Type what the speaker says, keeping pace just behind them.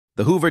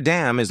The Hoover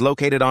Dam is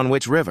located on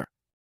which river?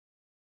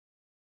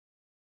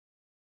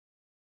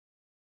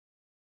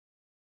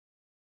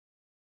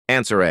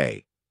 Answer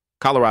A,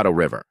 Colorado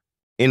River.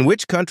 In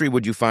which country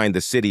would you find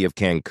the city of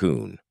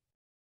Cancun?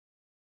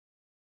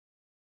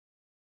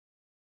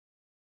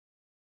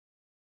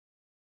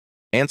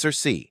 Answer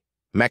C,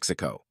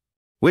 Mexico.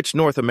 Which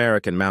North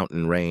American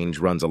mountain range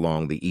runs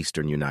along the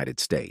eastern United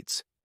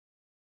States?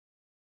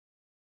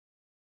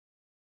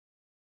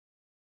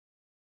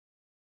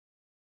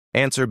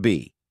 Answer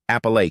B,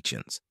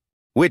 Appalachians.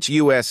 Which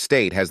U.S.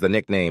 state has the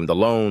nickname the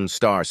Lone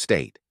Star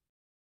State?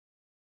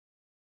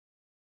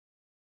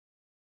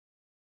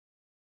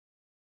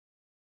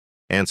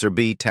 Answer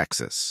B,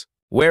 Texas.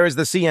 Where is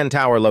the CN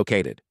Tower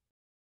located?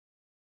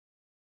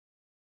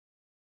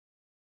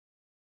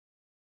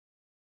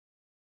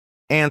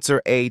 Answer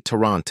A,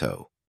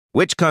 Toronto.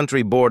 Which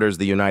country borders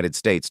the United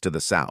States to the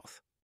south?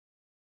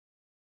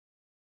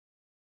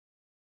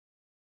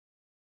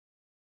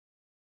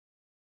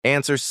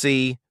 Answer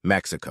C,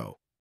 Mexico.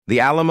 The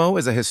Alamo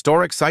is a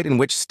historic site in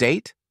which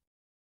state?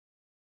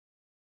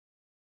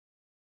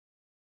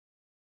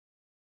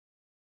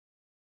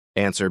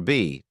 Answer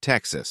B,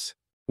 Texas.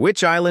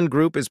 Which island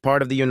group is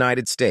part of the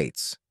United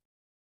States?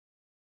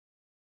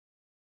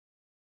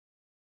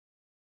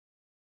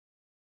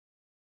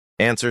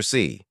 Answer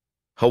C,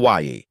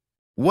 Hawaii.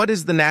 What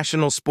is the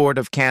national sport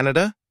of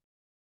Canada?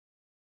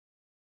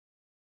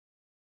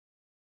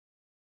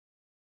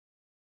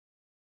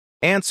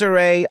 Answer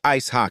A,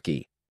 ice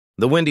hockey.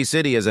 The Windy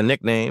City is a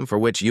nickname for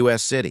which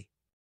U.S. city?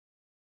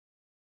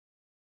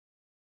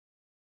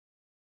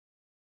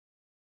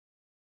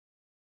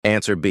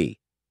 Answer B,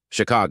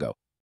 Chicago.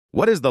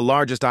 What is the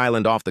largest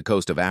island off the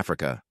coast of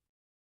Africa?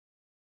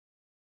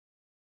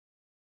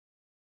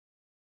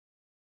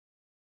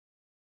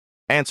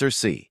 Answer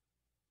C,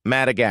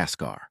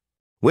 Madagascar.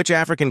 Which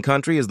African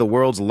country is the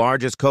world's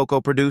largest cocoa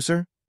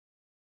producer?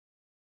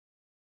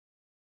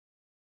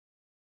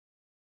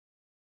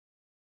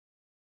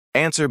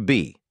 Answer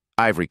B,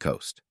 Ivory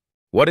Coast.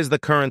 What is the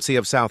currency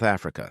of South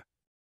Africa?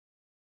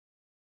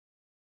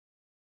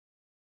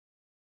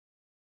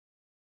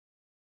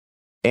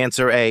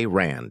 Answer A,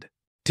 Rand.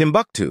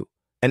 Timbuktu,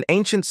 an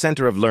ancient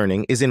center of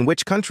learning, is in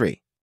which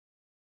country?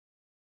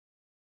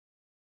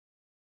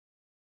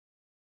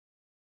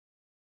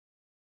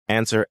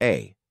 Answer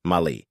A,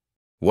 Mali.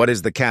 What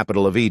is the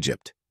capital of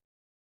Egypt?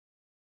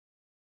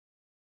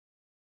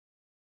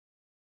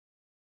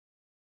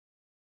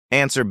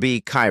 Answer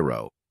B,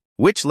 Cairo.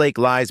 Which lake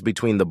lies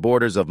between the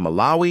borders of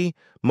Malawi,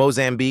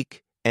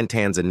 Mozambique, and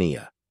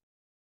Tanzania?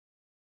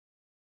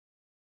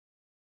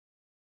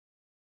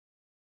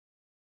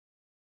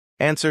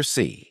 Answer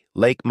C,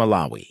 Lake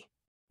Malawi.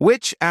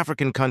 Which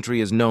African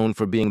country is known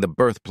for being the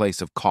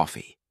birthplace of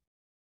coffee?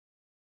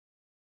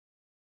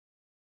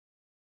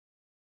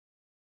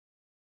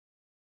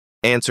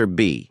 Answer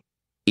B,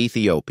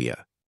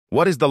 Ethiopia.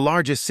 What is the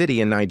largest city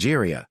in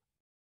Nigeria?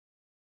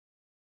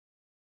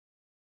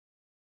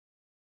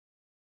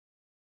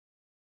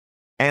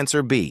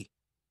 Answer B,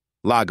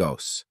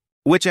 Lagos.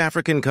 Which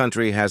African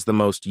country has the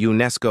most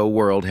UNESCO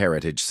World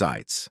Heritage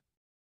Sites?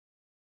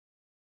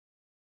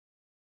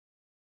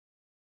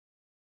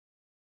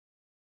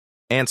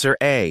 Answer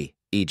A,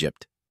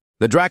 Egypt.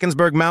 The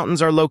Drakensberg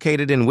Mountains are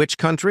located in which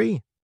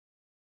country?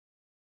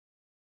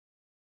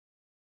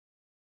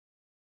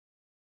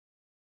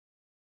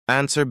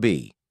 Answer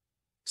B,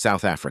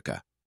 South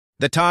Africa.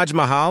 The Taj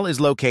Mahal is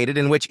located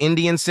in which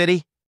Indian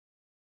city?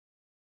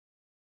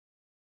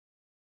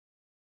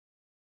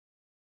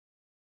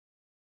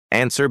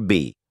 Answer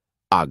B,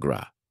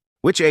 Agra.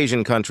 Which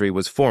Asian country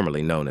was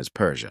formerly known as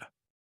Persia?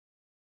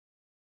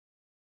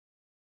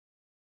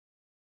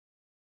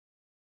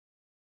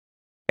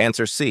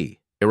 Answer C,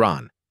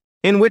 Iran.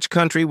 In which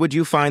country would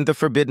you find the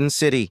Forbidden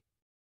City?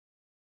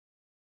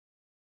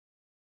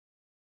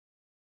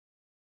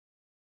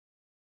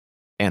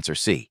 Answer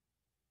C,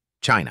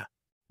 China.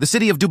 The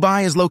city of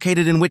Dubai is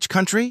located in which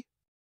country?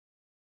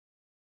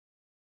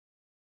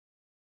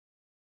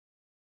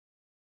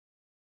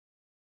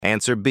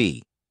 Answer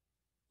B,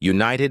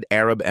 United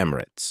Arab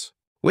Emirates.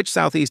 Which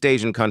Southeast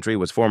Asian country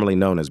was formerly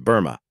known as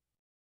Burma?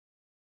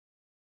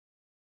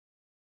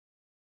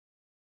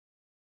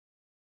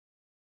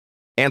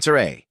 Answer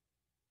A,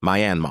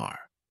 Myanmar.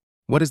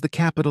 What is the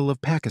capital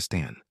of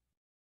Pakistan?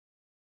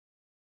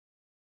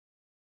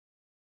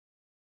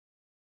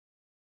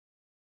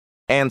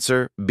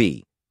 Answer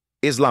B,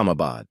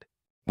 Islamabad.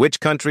 Which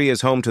country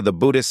is home to the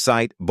Buddhist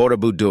site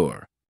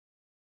Borobudur?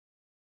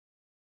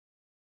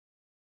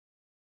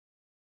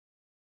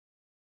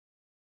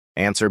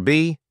 Answer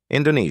B,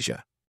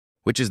 Indonesia.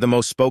 Which is the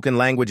most spoken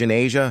language in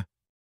Asia?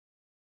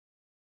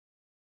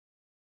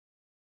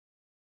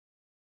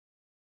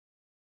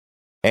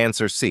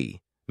 Answer C,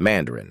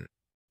 Mandarin.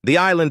 The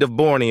island of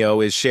Borneo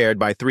is shared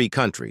by 3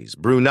 countries,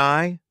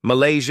 Brunei,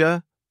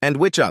 Malaysia, and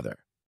which other?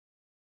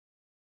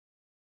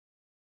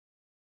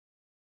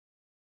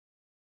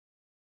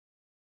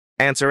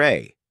 Answer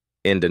A,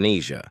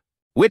 Indonesia.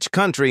 Which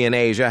country in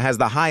Asia has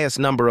the highest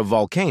number of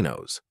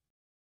volcanoes?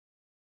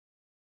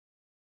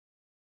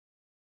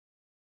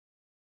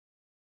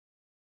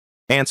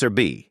 Answer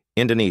B,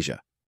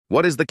 Indonesia.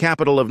 What is the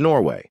capital of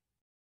Norway?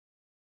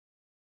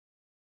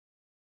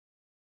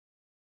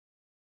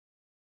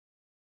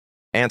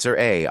 Answer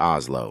A,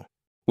 Oslo.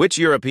 Which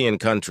European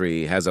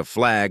country has a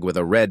flag with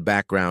a red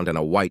background and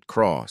a white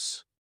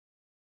cross?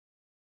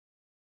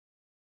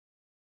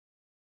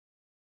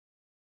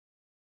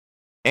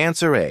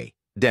 Answer A,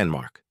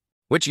 Denmark.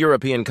 Which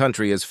European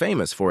country is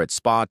famous for its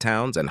spa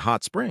towns and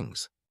hot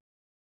springs?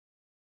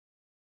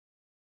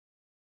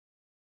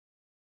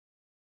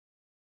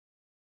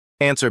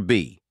 Answer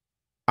B,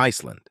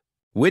 Iceland.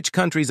 Which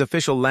country's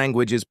official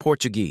language is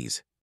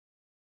Portuguese?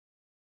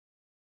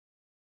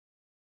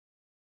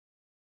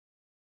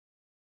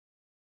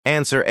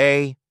 Answer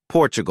A,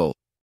 Portugal.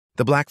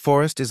 The Black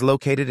Forest is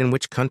located in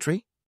which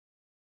country?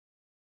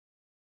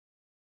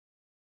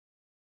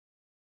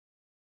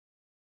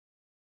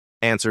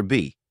 Answer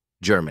B,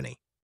 Germany.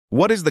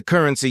 What is the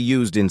currency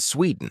used in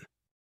Sweden?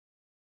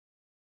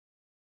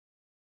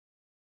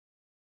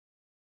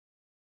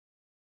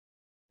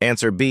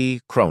 Answer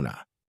B, krona.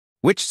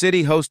 Which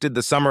city hosted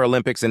the Summer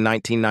Olympics in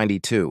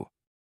 1992?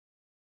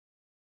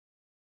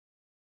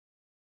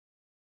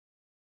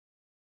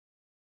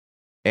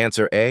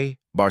 Answer A,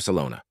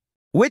 Barcelona.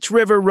 Which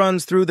river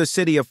runs through the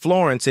city of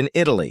Florence in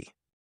Italy?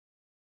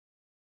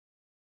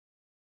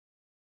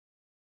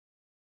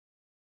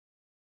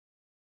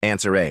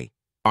 Answer A,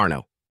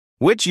 Arno.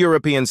 Which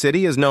European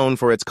city is known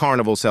for its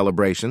carnival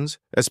celebrations,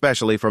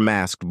 especially for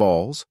masked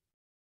balls?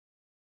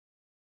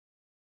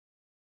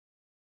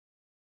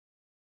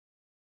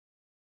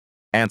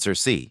 Answer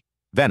C,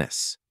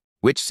 Venice.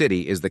 Which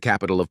city is the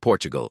capital of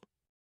Portugal?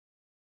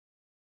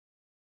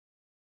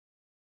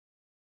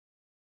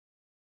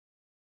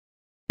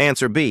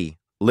 Answer B,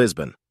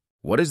 Lisbon.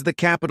 What is the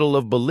capital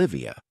of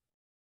Bolivia?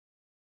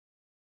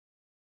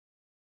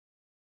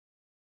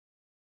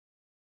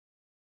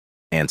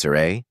 Answer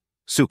A,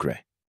 Sucre.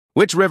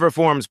 Which river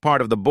forms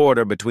part of the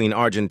border between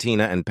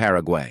Argentina and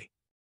Paraguay?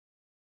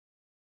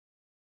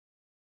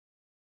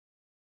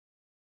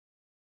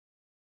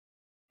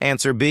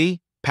 Answer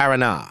B,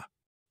 Paraná.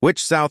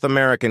 Which South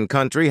American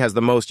country has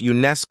the most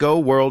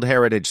UNESCO World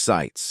Heritage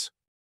Sites?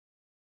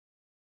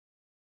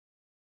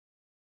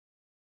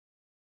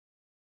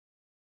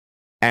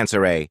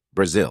 Answer A,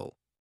 Brazil.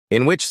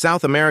 In which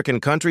South American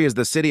country is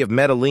the city of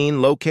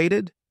Medellin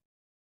located?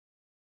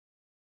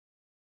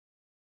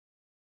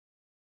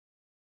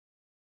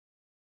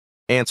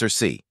 Answer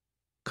C,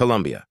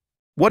 Colombia.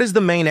 What is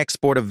the main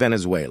export of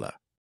Venezuela?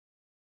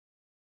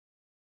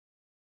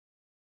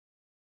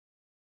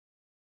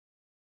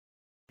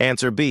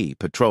 Answer B,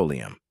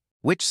 petroleum.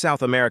 Which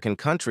South American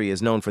country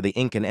is known for the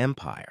Incan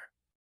Empire?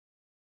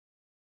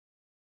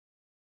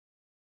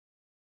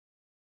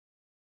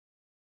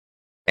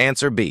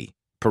 Answer B,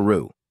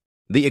 Peru.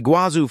 The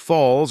Iguazu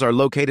Falls are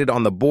located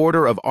on the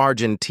border of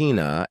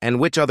Argentina and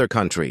which other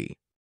country?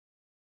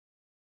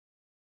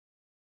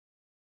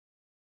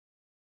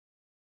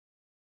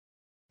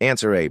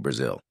 Answer A,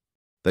 Brazil.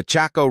 The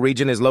Chaco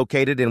region is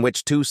located in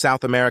which two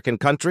South American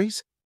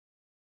countries?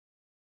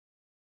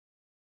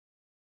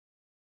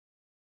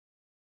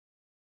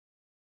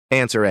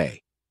 Answer A,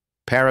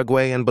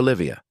 Paraguay and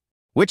Bolivia.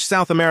 Which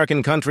South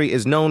American country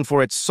is known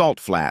for its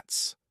salt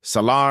flats?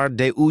 Salar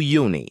de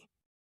Uyuni.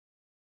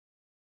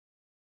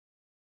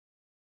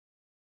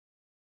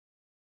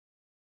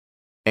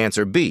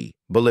 Answer B,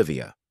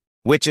 Bolivia.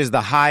 Which is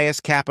the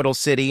highest capital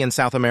city in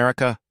South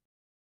America?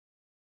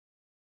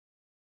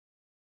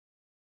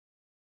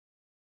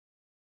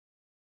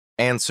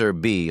 Answer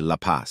B, La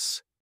Paz.